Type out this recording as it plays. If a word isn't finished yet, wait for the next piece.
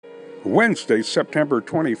Wednesday, September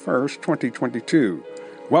 21st, 2022.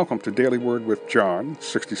 Welcome to Daily Word with John,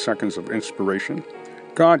 60 seconds of inspiration.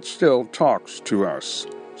 God still talks to us.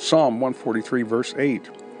 Psalm 143, verse 8.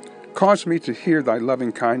 Cause me to hear thy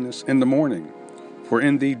loving kindness in the morning, for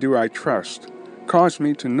in thee do I trust. Cause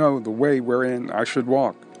me to know the way wherein I should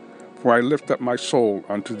walk, for I lift up my soul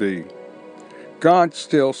unto thee. God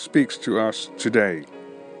still speaks to us today,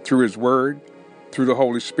 through his word, through the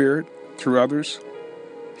Holy Spirit, through others.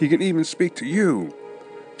 He can even speak to you.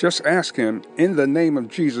 Just ask him in the name of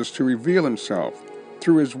Jesus to reveal himself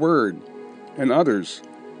through his word and others,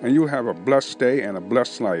 and you'll have a blessed day and a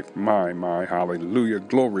blessed life. My, hallelujah.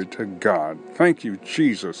 Glory to God. Thank you,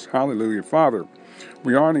 Jesus. Hallelujah. Father,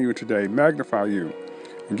 we honor you today, magnify you,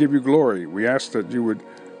 and give you glory. We ask that you would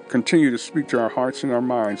continue to speak to our hearts and our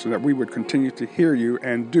minds, and that we would continue to hear you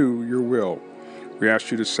and do your will. We ask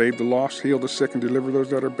you to save the lost, heal the sick, and deliver those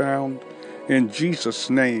that are bound. In Jesus'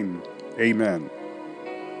 name, amen.